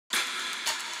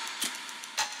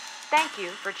Thank you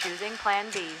for choosing Plan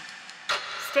B.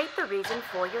 State the reason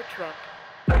for your trip.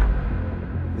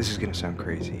 This is gonna sound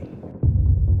crazy.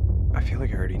 I feel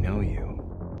like I already know you.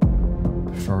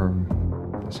 The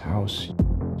firm, this house,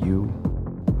 you.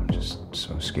 I'm just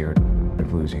so scared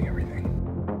of losing everything.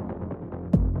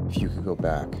 If you could go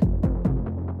back,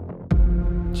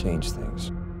 change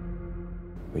things,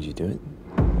 would you do it?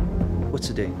 What's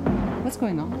the date? What's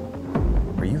going on?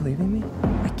 Are you leaving me?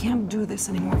 I can't do this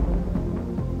anymore.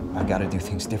 I gotta do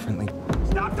things differently.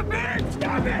 Stop the man!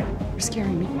 Stop it! You're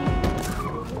scaring me.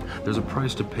 There's a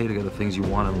price to pay to get the things you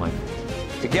want in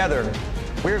life. Together,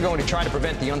 we're going to try to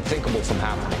prevent the unthinkable from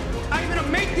happening. I'm gonna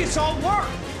make this all work!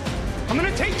 I'm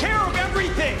gonna take care of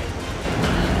everything!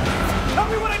 Tell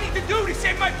me what I need to do to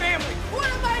save my family! What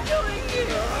am I doing here?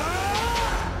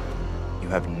 You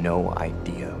have no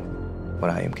idea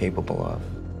what I am capable of.